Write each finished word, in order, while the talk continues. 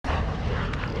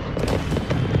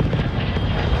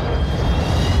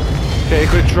Okay,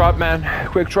 quick drop, man.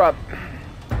 Quick drop.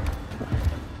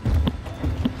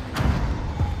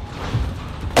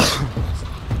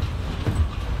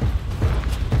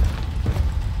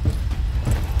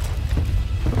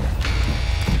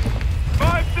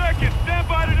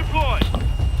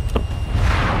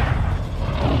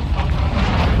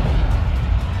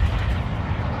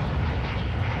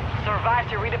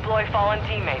 To redeploy fallen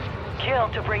teammates. Kill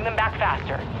to bring them back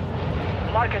faster.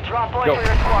 Mark a drop point for your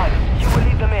squad. You will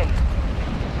lead them in.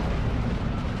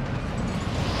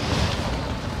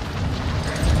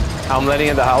 I'm letting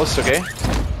in the house, okay?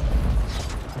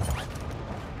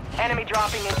 Enemy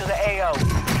dropping into the AO.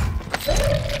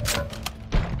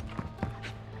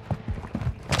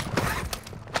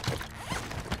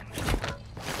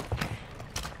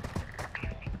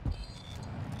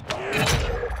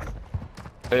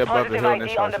 Above the Positive hill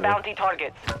ID on the bounty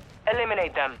targets.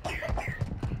 Eliminate them.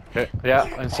 Okay,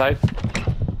 yeah, inside.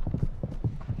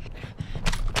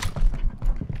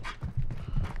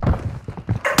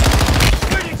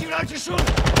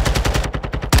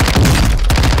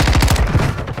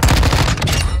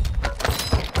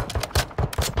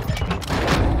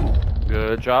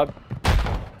 Good job.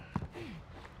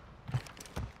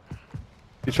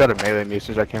 He tried to melee me as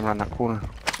soon as I came around that corner.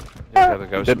 Yeah, the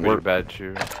ghost Didn't pretty work. bad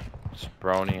too. It's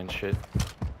brownie and shit.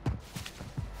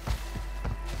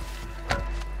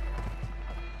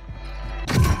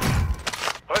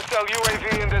 Hostile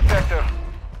UAV in this sector.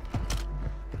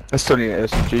 I still need an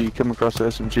SMG. You come across the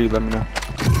SMG, let me know.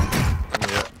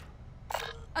 Yeah.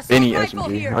 Any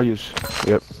SMG. I'll use.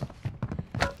 Yep.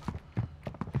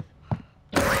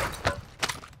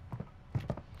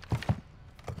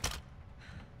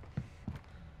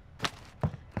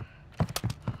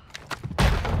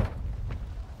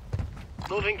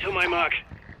 Moving to my mark.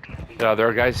 Yeah, there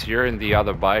are guys here in the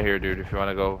other buy here, dude. If you want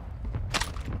to go,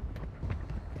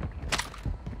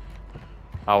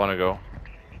 I want to go.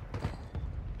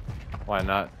 Why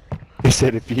not? He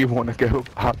said if you want to go,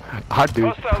 I do.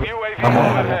 Hostile UAV I'm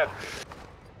on overhead.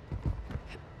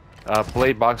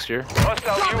 Play box here.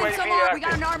 Hostile UAV active. We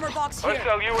got an armor box here.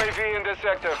 Hostile UAV in this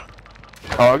sector.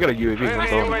 Oh, I got a UAV. Friendly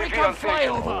Control. UAV on station.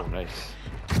 Oh, nice.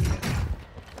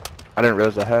 I didn't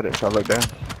realize I had it, so I looked down.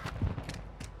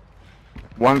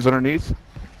 One's underneath,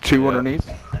 two Yeah. underneath.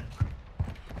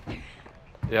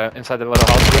 Yeah, inside the little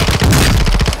house here.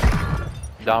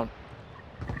 Down.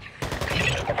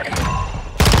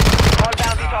 All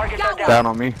bounty targets are down. Down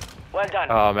on me. Well done.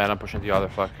 Oh man, I'm pushing the other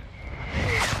fuck.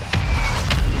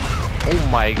 Oh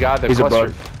my god, the He's cluster.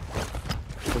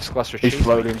 above. This cluster He's chased me.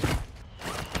 floating.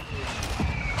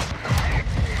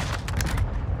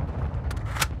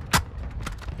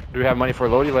 Do we have money for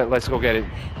Lodi? Let's go get it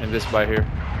in this buy here.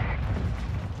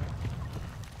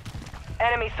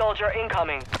 Enemy soldier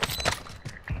incoming.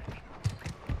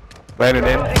 Landed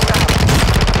You're in. losing ground.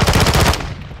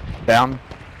 Down.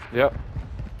 Yep.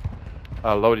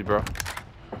 Lodi, bro.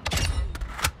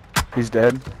 He's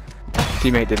dead.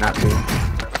 Teammate did not see him.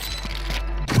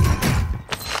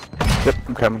 Yep,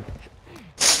 I'm coming.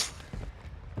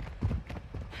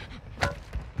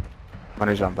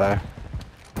 Money's on by.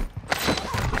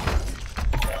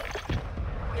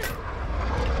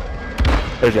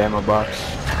 There's the ammo box.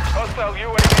 Hostile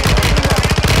UAV.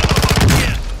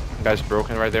 Guy's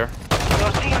broken right there.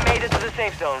 Your team made it to the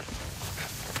safe zone.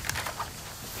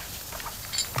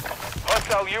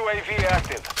 Hostile UAV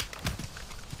active.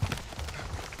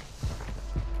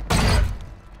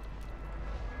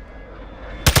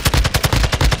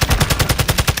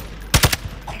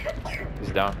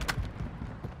 He's down.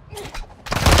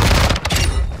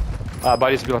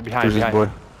 Buddy's behind. Who's this boy?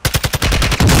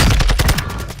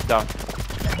 Down.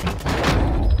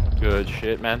 Good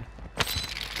shit, man.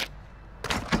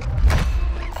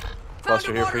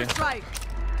 Cluster here for you.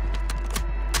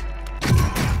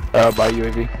 By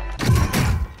UAV.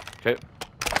 Okay.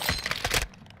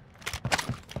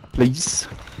 Please.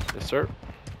 Yes, sir.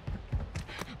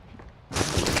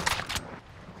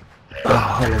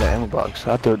 Oh, look at the ammo box.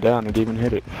 I threw it down and didn't even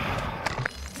hit it.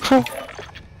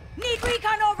 Need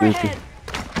recon overhead.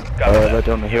 Right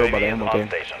on the hill by the ammo can.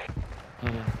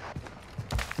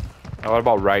 What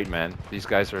about right, man? These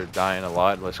guys are dying a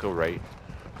lot. Let's go right.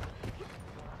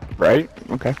 Right?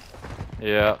 Okay.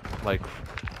 Yeah, like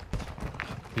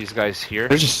these guys here.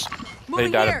 They're just. They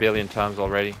Moving died here. a billion times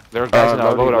already. There are guys in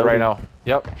our loading, loadout right loading.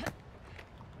 now. Yep.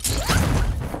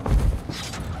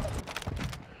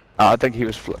 I think he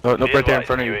was. Oh, nope, right there in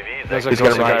front of you. There's a He's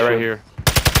got a ghosted guy riot right shield. here.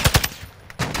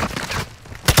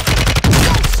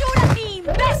 Don't shoot at me,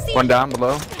 Messi. One down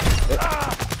below.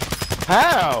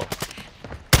 How?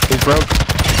 He's broke.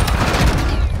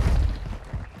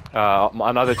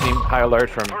 Another team. High alert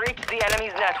from. Breach the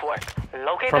enemy's network.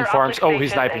 Locate From their farms. uplink Oh,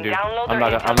 he's stations sniping, and dude. download I'm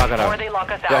their not intel gonna. before they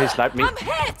lock us Yeah, he out. sniped me. I'm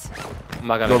hit! I'm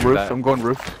not Go gonna do roof. that. I'm going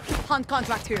roof. Hunt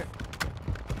contract here.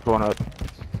 Going up.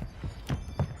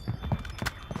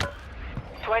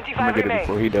 25 I'm gonna get it remain.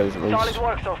 before he does at Solid least.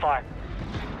 work so far.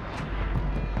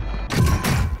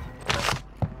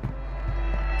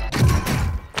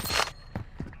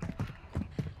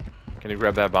 Can you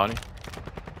grab that bounty?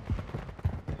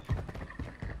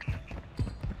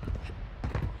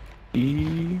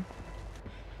 E.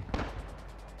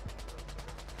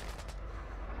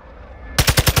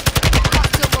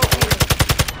 Hostile located.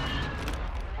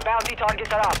 Bounty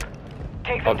targets are up.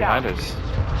 Take Oh, them down. behind us.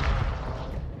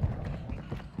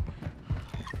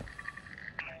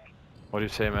 What do you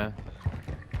say, man?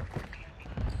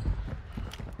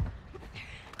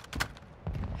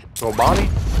 Go bounty?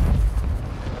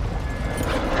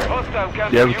 Hostile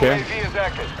counter Yeah, we can. UAV is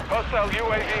active. Hostile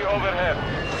UAV overhead.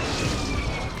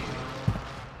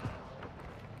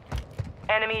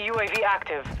 Enemy UAV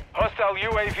active. Hostile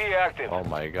UAV active. Oh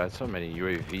my god, so many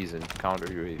UAVs and counter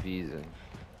UAVs and...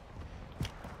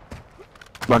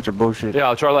 Bunch of bullshit.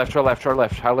 Yeah, to our left, to our left, to our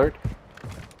left. High alert.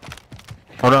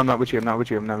 Hold on, I'm not with you. I'm not with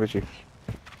you. I'm not with you.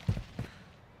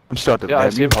 I'm still at the Yeah, I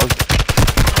bed. see him. Got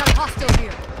a hostile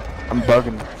here. I'm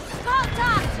bugging.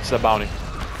 Contact! It's a bounty.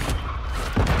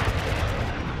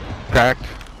 Cracked.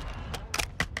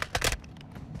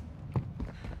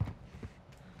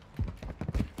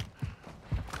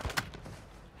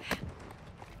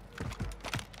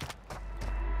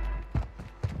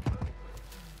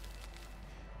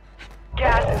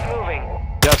 Gas is moving.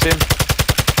 Yeah, I see him.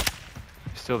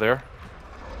 He's still there.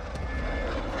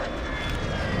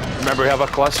 Remember, we have a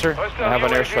cluster. Hostile I have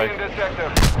an UAV in airstrike. this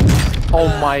sector. Oh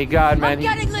my god, man. I'm He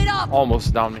getting lit up!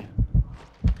 almost downed me.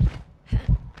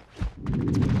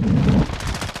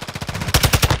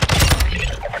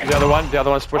 The other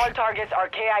one's All pushing. targets are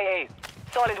KIA.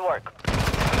 Solid work. Move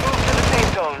to the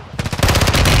safe zone.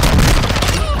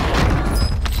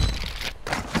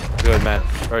 Good, man.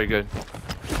 Very good.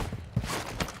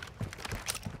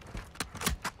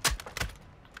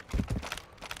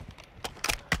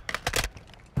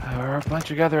 We're playing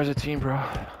together as a team, bro.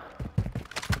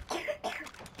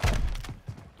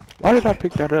 Why did I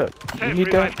pick that up? You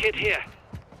need that? Kit here.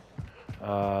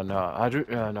 No. I do,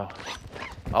 no.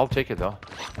 I'll take it, though.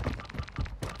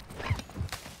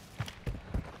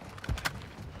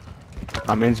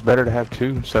 I mean, it's better to have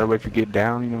two, so that way if you get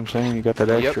down, you know what I'm saying? You got that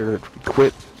extra to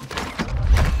quit.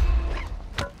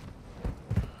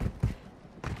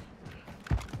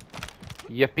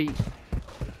 Yippee.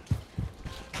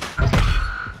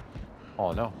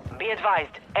 Oh, no. Be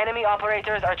advised, enemy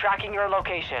operators are tracking your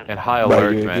location. And high Right,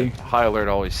 alert, UAV. man. High alert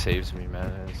always saves me,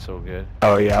 man. It's so good.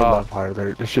 Oh yeah, I Oh. love high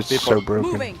alert. It's just People- so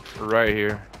broken. Moving. Right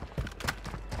here.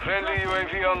 Friendly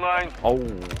UAV online. Oh,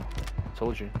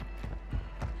 told you.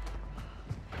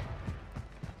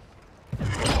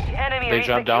 The enemy They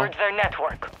jumped down. resecured their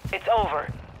network. It's over.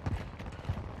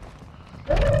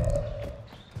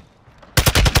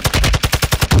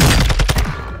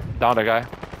 Down a guy.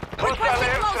 Hostile Requesting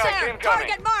close airstrike air! incoming.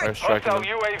 Target marked! Airstrike Hostile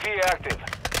him. UAV active.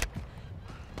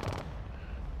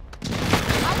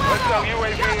 I'm Hostile ammo!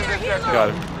 UAV Got in their this helo! sector. Got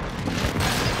him.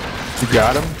 You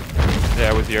got him?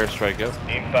 Yeah, with the airstrike, yep.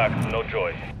 Impact, no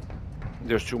choice.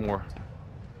 There's two more.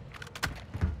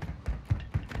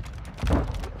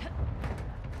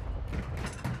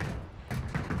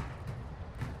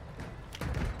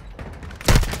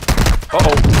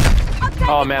 Uh-oh.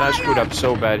 Oh man, I screwed up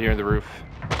so bad here in the roof.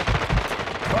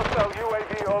 Hostile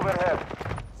UAV overhead.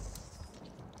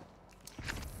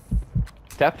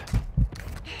 Step.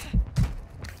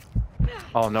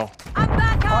 Oh no. I'm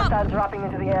back up! Hostiles dropping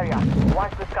into the area.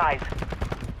 Watch the skies.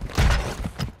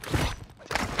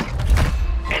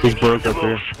 He's broke up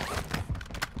here.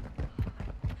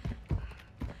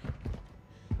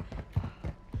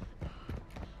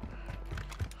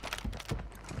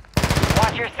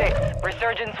 Watch your six.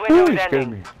 Resurgence Ooh, window he is scared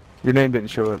ending. me. Your name didn't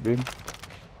show up, dude.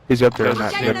 He's up there on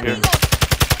that. Doesn't Get see Up him here. here. amigos!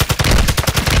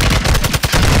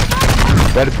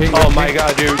 That a ping. Oh my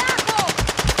god, dude.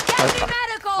 Get me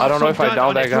medical! I don't know if I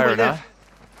downed that guy or not.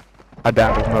 I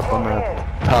downed him up on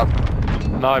the top.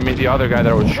 No, I mean the other guy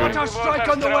that I was shooting. Mortar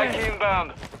strike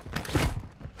inbound.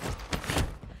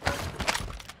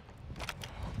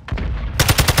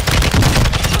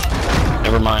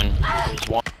 Never mind. There's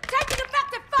one. Taking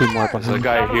effective Team fire! wipe on There's a him.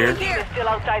 guy here. Team is still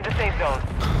outside the safe zone.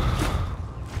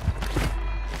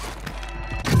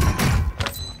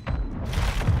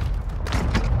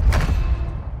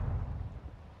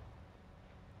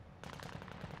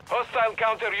 Hostile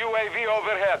counter UAV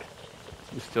overhead.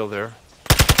 He's still there.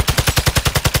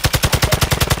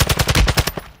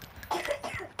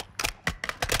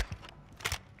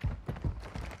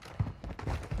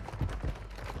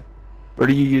 What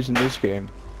are you using this game?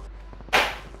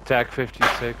 TAC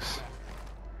 56.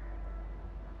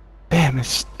 Damn,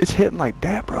 it's hitting like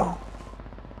that, bro.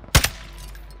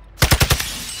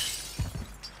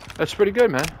 That's pretty good,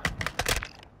 man.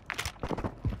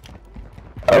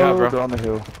 Oh, Yeah, bro. they're on the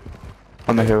hill.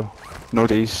 On the hill.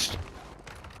 Northeast.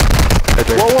 Right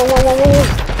there. Whoa, whoa, whoa, whoa, whoa!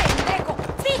 Pendejo.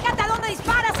 Fíjate a dónde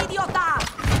disparas, idiota.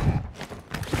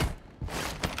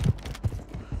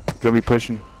 Gonna be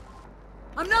pushing.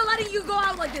 I'm not letting you go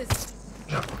out like this.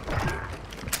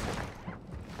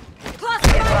 Plus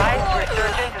Advised,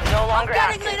 Resurgence is no longer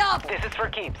I'm getting lit up. active. This is for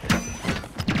keeps.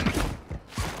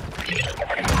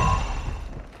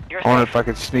 You're I wonder safe. if I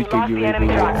could sneak You the lost the enemy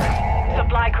UAV. tracker.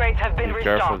 Supply crates have been Be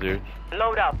restocked. careful, dude.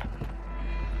 Load up.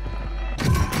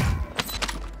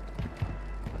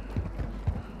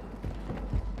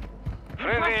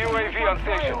 Friendly UAV on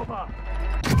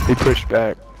station. He pushed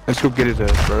back. Let's go get his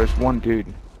ass, bro. It's one dude.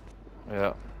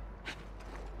 Yeah.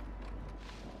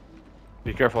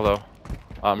 Be careful though.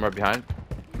 I'm right behind.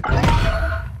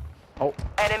 Oh,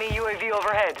 Enemy UAV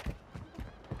overhead.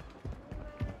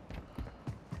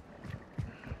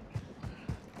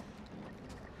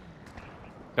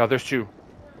 yeah, there's two.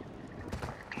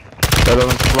 That other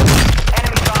one's floating.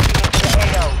 Enemy dropping into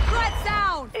the AO. threats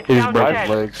down. It's He's down to broken 10.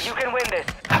 legs. You can win this.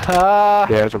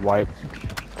 Yeah, it's a wipe.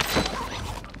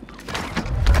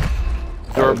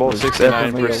 Durable was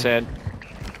definitely 69%.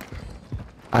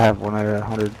 I have one at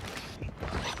 100.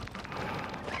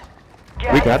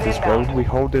 Gas We got is this, bro. inbound. We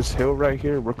hold this hill right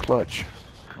here. We're clutch.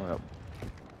 Yep.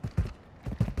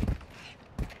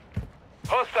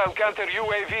 Hostile counter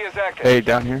UAV is active. Hey,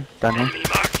 down here. Down here. Be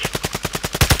advised.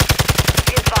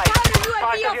 Counter UAV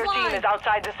Part of your team offline. is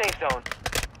outside the safe zone.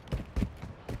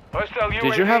 Hostile UAV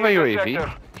Did you have a in the UAV?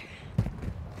 sector.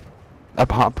 I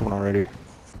popped one already.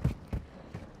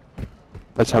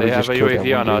 That's how They we have just a killed that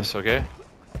UAV one on dude. us, okay?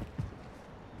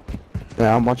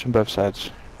 Yeah, I'm watching both sides.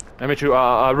 Let me too.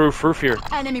 Roof here.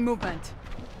 Enemy movement.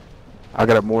 I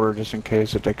got a mortar just in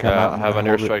case if they come out. Yeah, and have an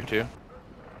hold it. airstrike too.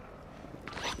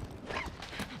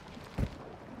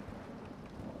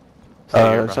 Stay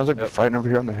here, bro. Sounds like Yep. we're fighting over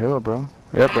here on the hill, bro.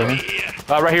 Yep, right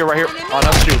here. Right here, on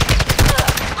us too.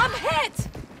 I'm hit.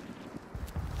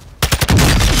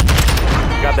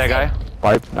 Got that guy.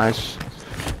 Wipe, nice.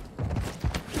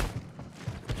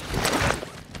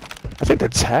 I think the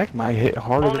tack might hit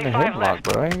harder Only than the 5 hemlock, left.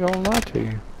 bro. I ain't gonna lie to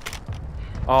you.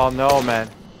 Oh no, man.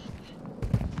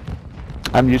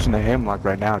 I'm using the hemlock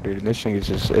right now, dude, and this thing is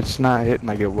just—it's not hitting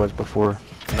like it was before.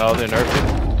 No, they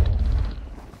nerfed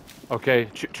it. Okay,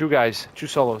 two guys, 2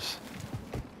 solos.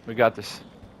 We got this.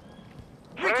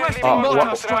 Friendly Oh, mortar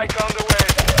what- strike on the way.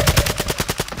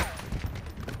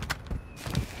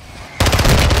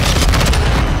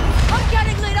 I'm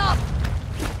getting lit up.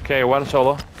 Okay, 1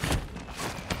 solo.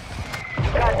 You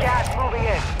got gas moving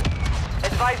in.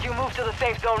 Advise you move to the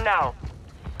safe zone now.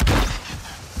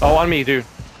 Oh, on me, dude.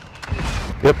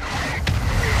 Yep.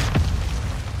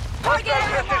 Target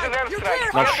Precision area. You're airstrike.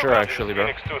 clear. Not sure actually, bro.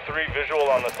 Phoenix 2-3 visual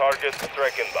on the target.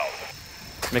 Strike inbound.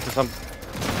 Making some.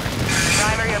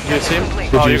 Primary You objective see him?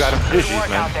 complete. Oh, you Did got him. Good GG's, work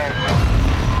out man.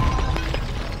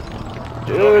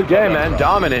 there. Good game, man.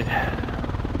 Dominant.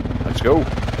 Let's go.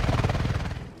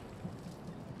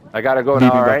 I gotta go now,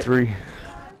 DB by alright? 3.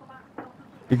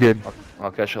 You good?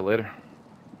 I'll catch you later.